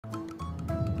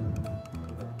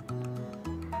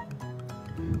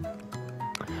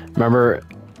Remember,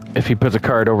 if he puts a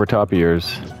card over top of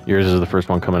yours, yours is the first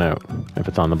one coming out, if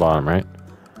it's on the bottom, right?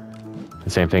 The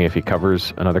same thing if he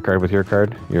covers another card with your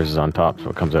card, yours is on top,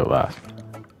 so it comes out last.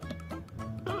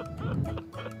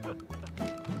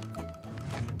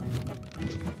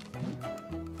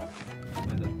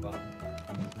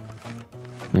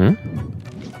 Hmm?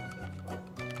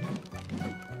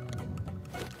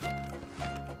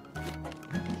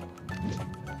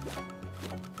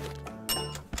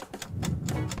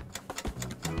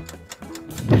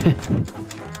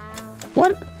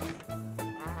 What?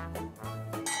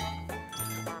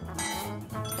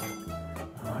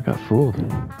 I got fooled.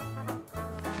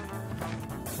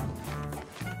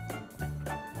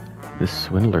 This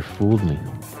swindler fooled me.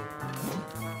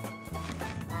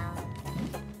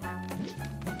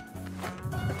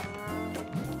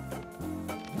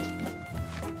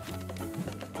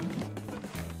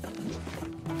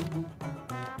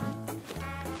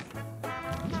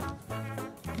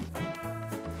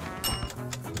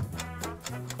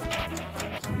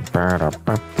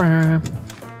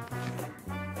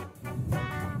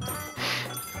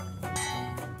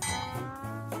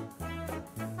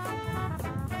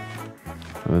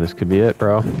 Oh, this could be it,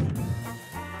 bro.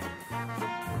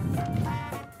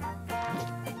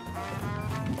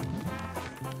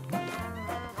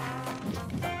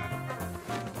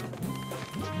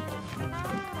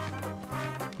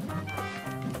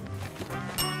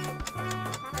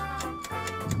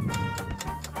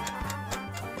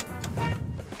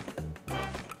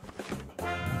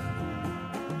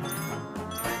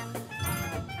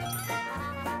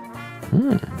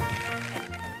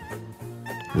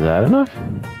 Is that enough?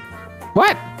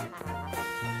 What?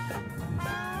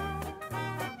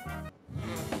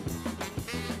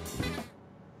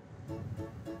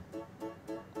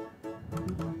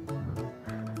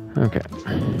 Okay.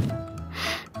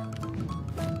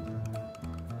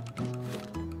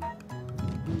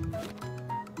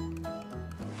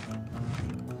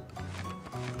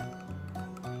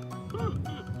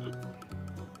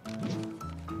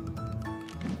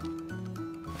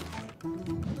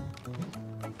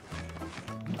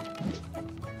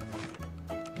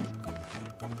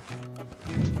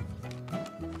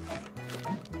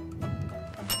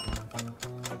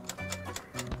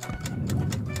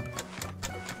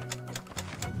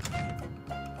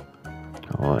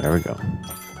 Oh, there we go.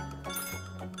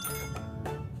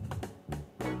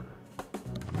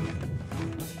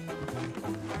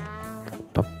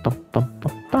 Ba, ba, ba, ba,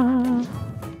 ba.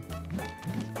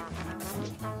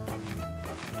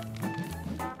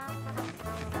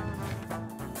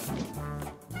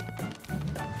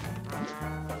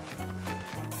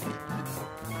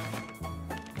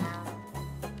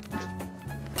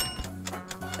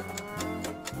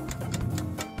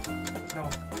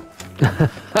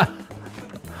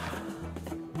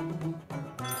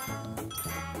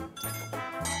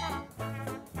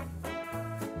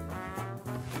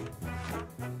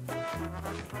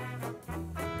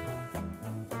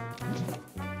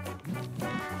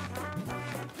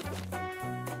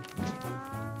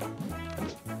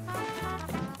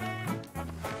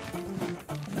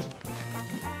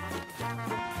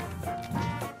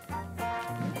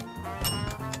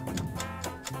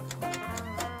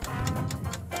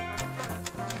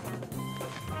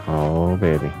 Oh,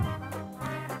 baby.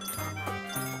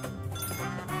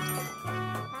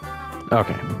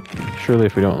 Okay. Surely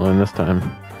if we don't learn this time,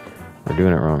 we're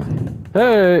doing it wrong.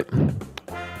 Hey!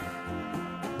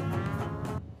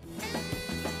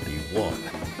 You won.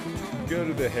 Go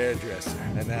to the hairdresser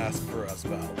and ask for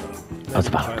Osvaldo.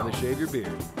 Osvaldo. Finally shave your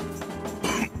beard.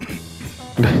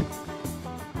 I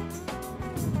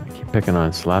keep picking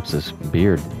on Slaps'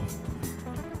 beard.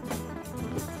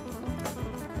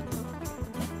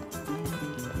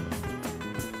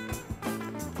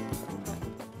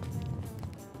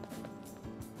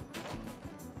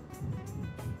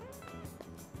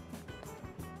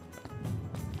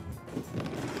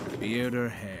 Beard or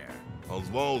hair?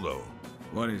 Osvaldo.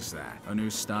 What is that? A new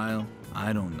style?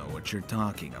 I don't know what you're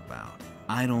talking about.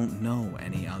 I don't know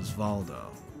any Osvaldo.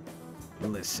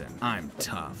 Listen, I'm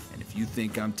tough, and if you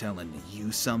think I'm telling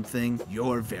you something,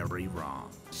 you're very wrong.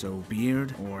 So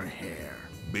beard or hair?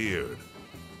 Beard.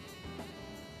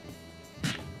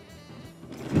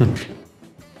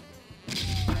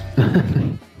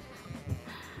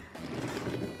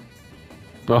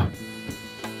 Oh.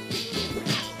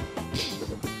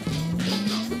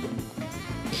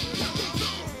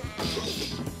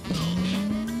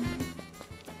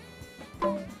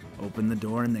 Open the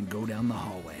door and then go down the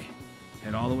hallway.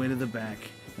 Head all the way to the back,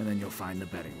 and then you'll find the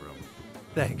betting room.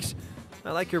 Thanks.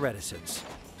 I like your reticence.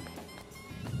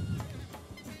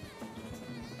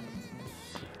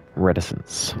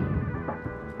 reticence.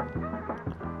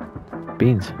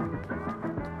 Beans.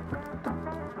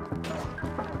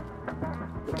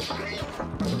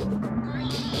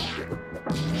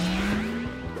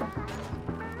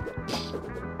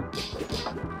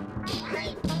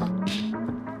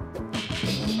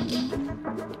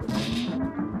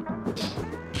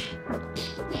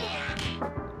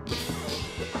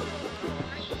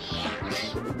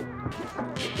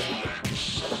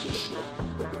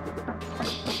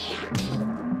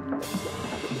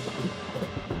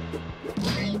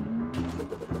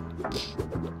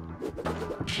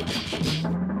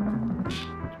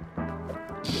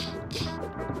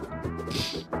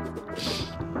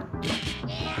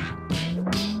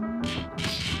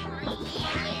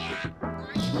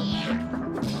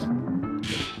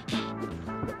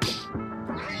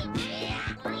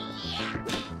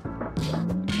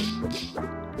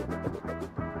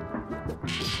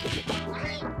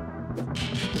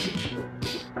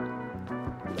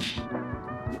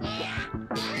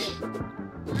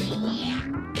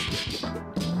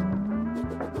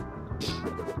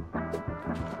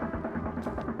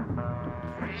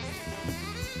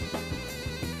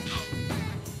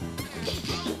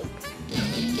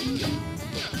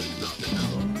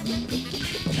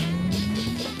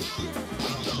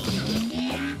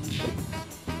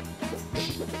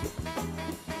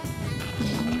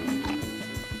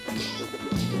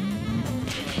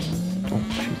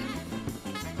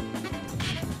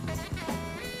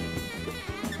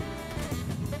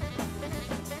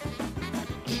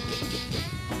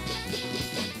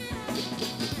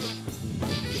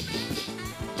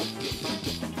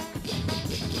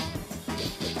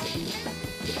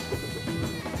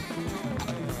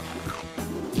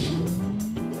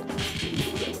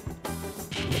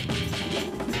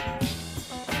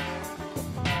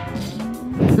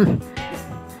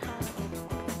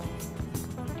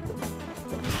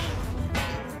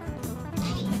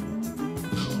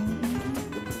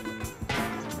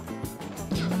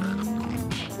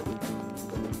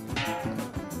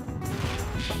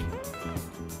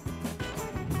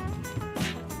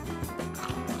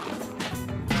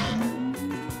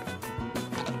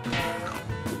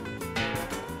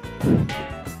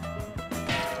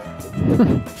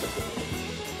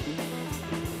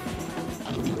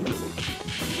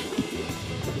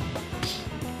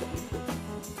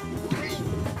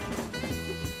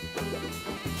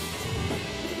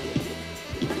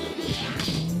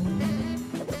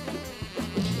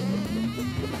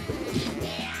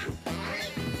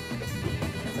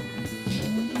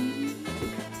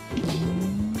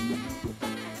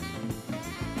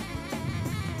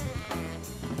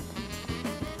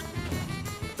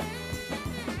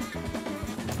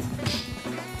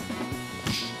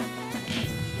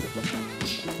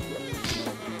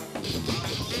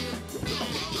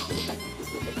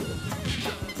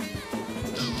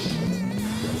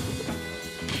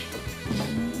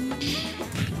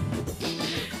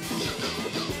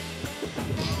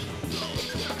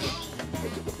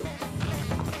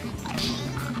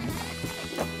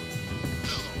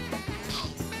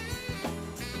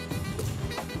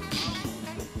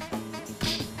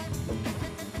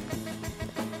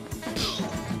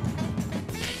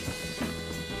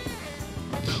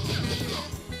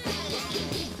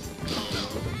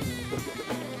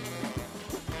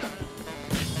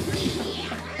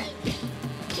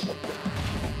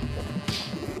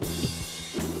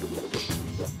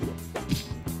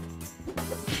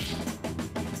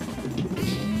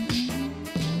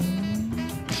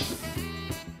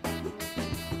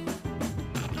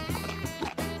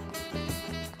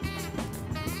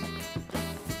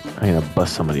 I'm gonna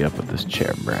bust somebody up with this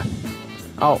chair, bruh.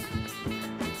 Oh!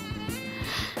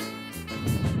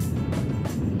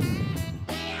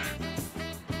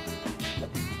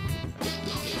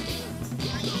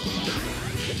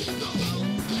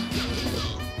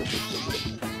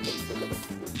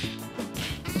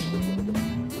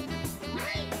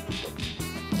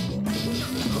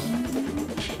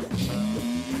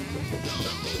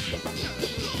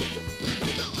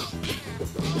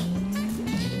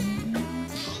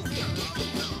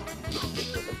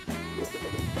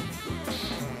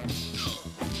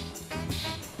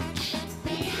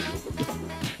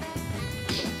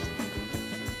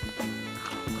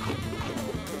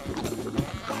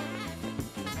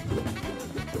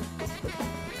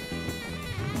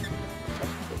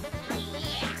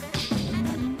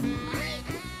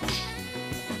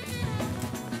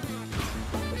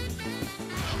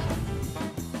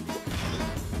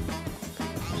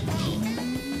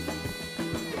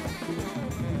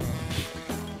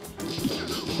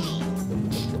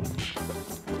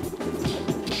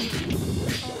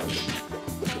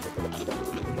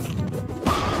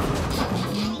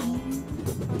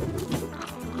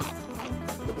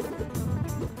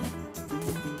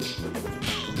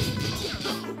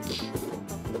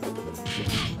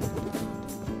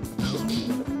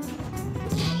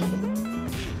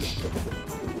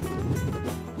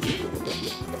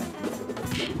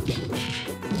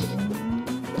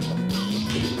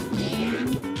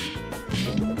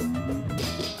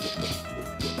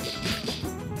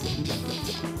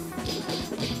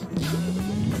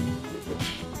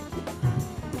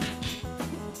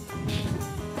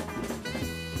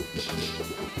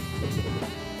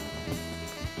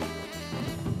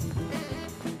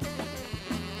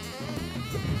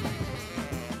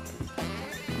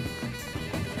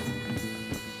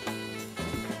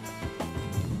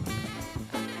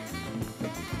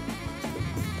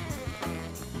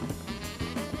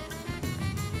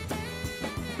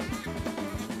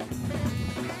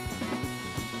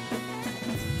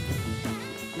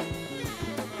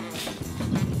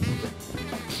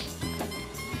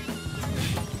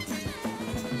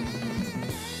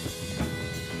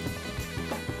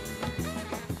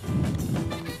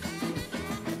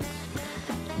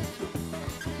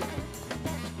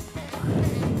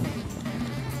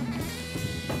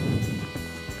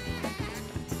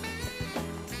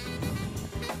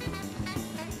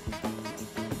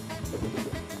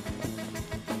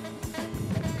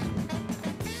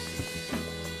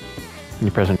 You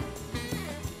pressing?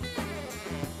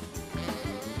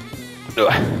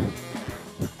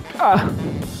 Ah!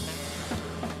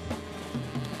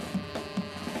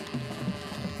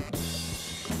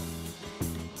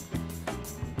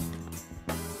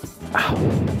 Ow.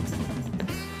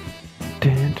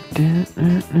 Dun, dun,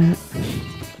 dun, dun.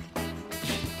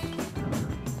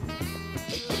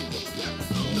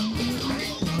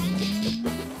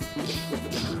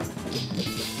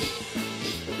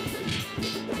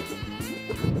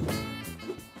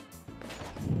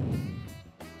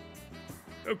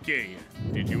 Okay,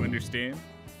 did you understand?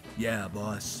 Yeah,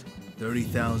 boss.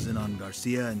 30,000 on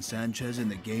Garcia and Sanchez in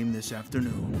the game this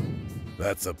afternoon.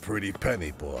 That's a pretty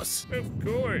penny, boss. Of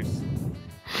course.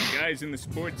 The guys in the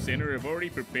sports center have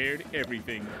already prepared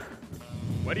everything.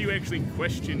 Why do you actually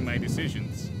question my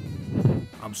decisions?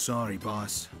 I'm sorry,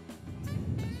 boss.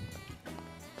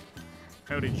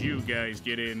 How did you guys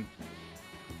get in?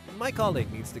 My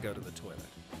colleague needs to go to the toilet.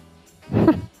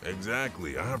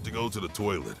 Exactly. I have to go to the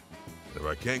toilet. If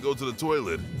I can't go to the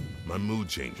toilet, my mood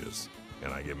changes,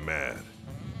 and I get mad.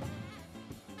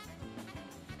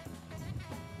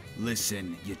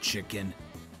 Listen, you chicken.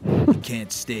 You can't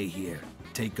stay here.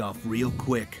 Take off real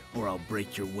quick, or I'll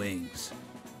break your wings.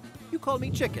 You call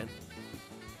me chicken,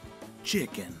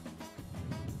 Chicken.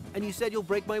 and you said you'll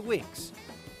break my wings.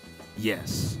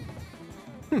 Yes.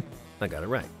 I got it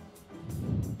right.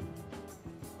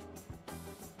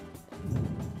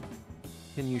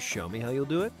 Can you show me how you'll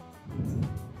do it?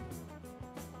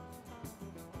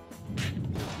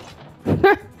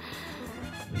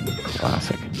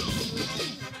 Classic.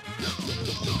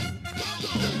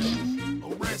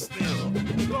 Arrest them!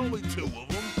 There's only 2 of them.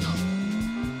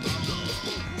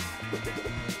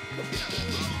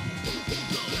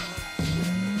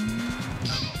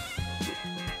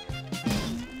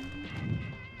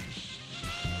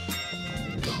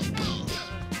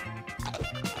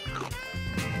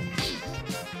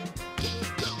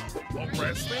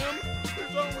 Arrest them?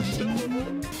 There's only 2 of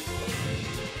them.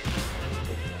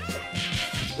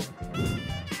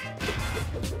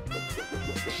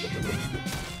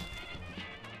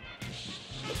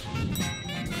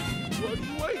 What are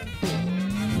you waiting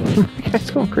for? The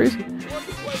guy's going crazy. What are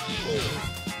you waiting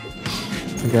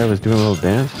for? The guy was doing a little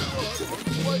dance.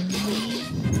 What are you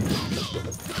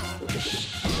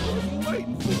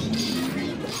waiting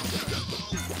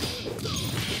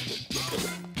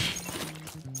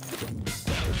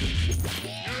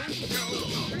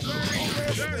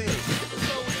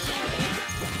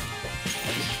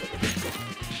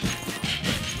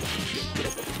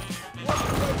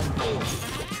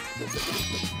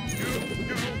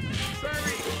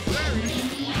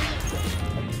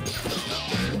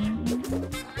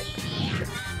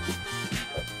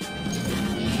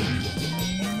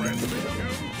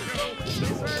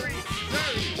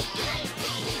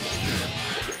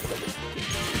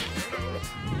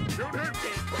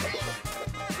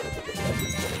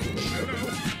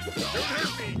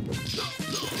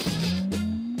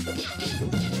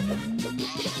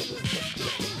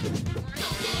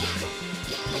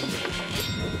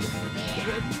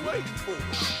for?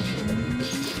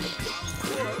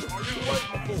 What are you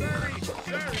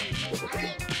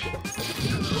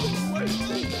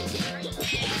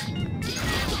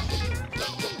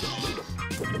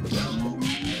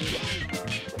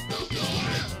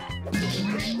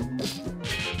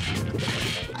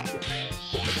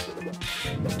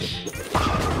for?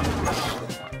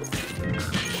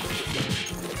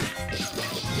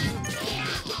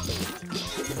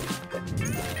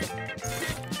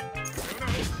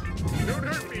 Don't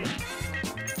hurt me!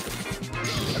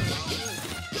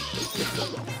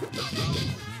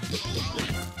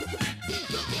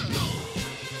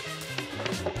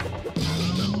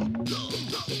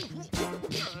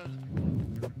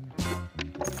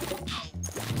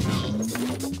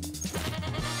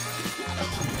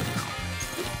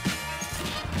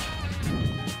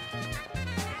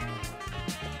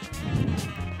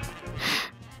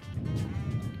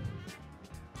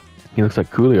 He looks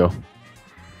like Coolio.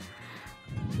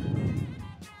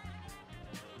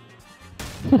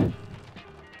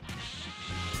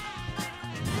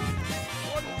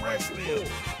 Arrest them!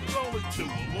 There's only 2 of them.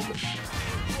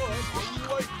 What are you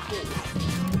waiting for?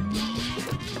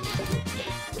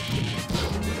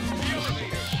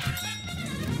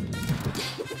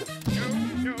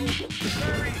 No,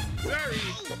 sorry!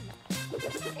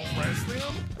 Arrest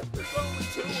them? There's only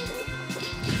 2 of them.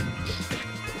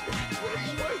 What are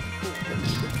you waiting for?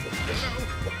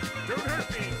 Don't hurt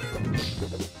me!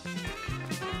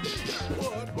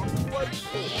 What are you waiting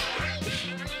for?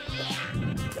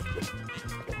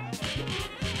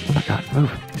 Oh my god,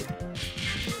 move.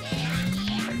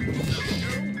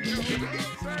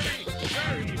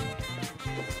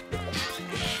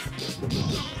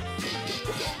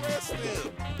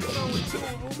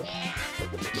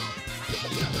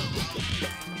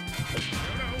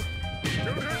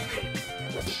 Don't hurt me!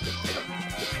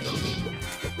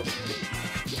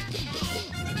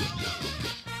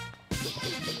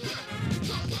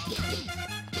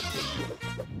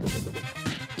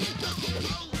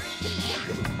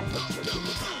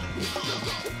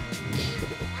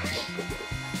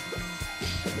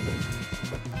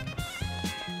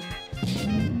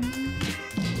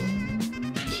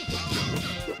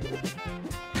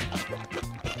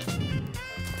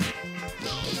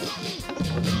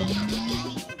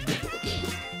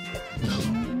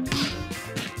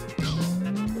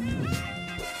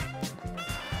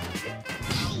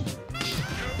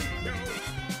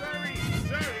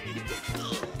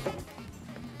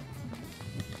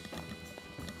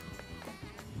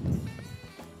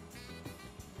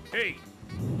 Hey,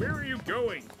 where are you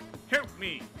going? Help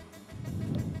me!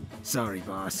 Sorry,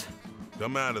 boss.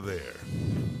 Come out of there.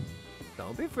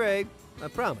 Don't be afraid. I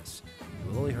promise.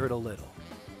 You'll only hurt a little.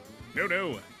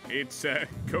 No, it's,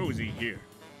 cozy here.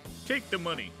 Take the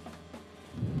money.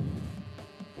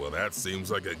 Well, that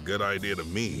seems like a good idea to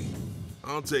me.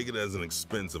 I'll take it as an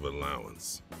expensive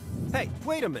allowance. Hey,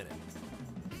 wait a minute.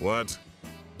 What?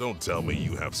 Don't tell me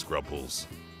you have scruples.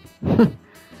 Of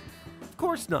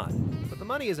course not. But the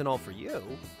money isn't all for you.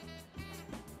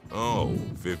 Oh,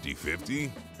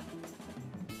 50-50?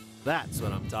 That's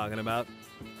what I'm talking about.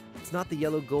 It's not the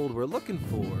yellow gold we're looking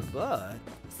for, but...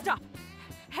 Stop!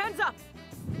 Hands up!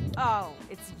 Oh,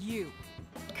 it's you.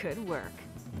 Good work.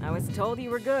 I was told you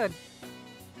were good.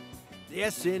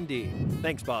 Yes, indeed.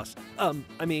 Thanks, boss.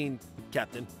 I mean,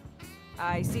 Captain.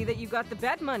 I see that you got the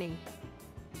bet money.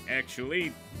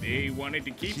 Actually, they wanted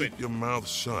to keep it. Keep your mouth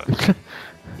shut.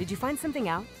 Did you find something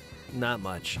out? Not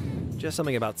much. Just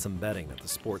something about some betting at the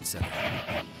sports center.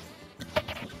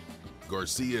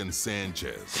 Garcia and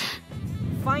Sanchez.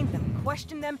 Find them,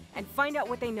 question them, and find out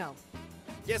what they know.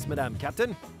 Yes, Madame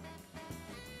Captain.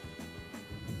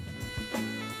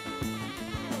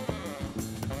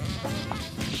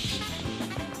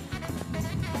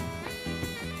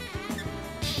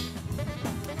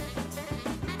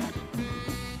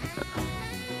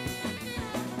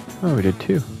 Oh, we did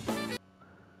too.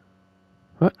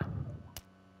 What?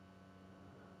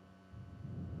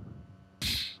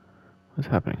 What's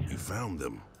happening? You found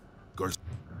them.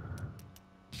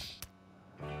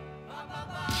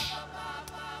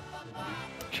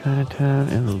 Chinatown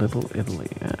and Little Italy.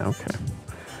 Yeah, okay.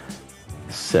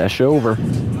 Sesh over.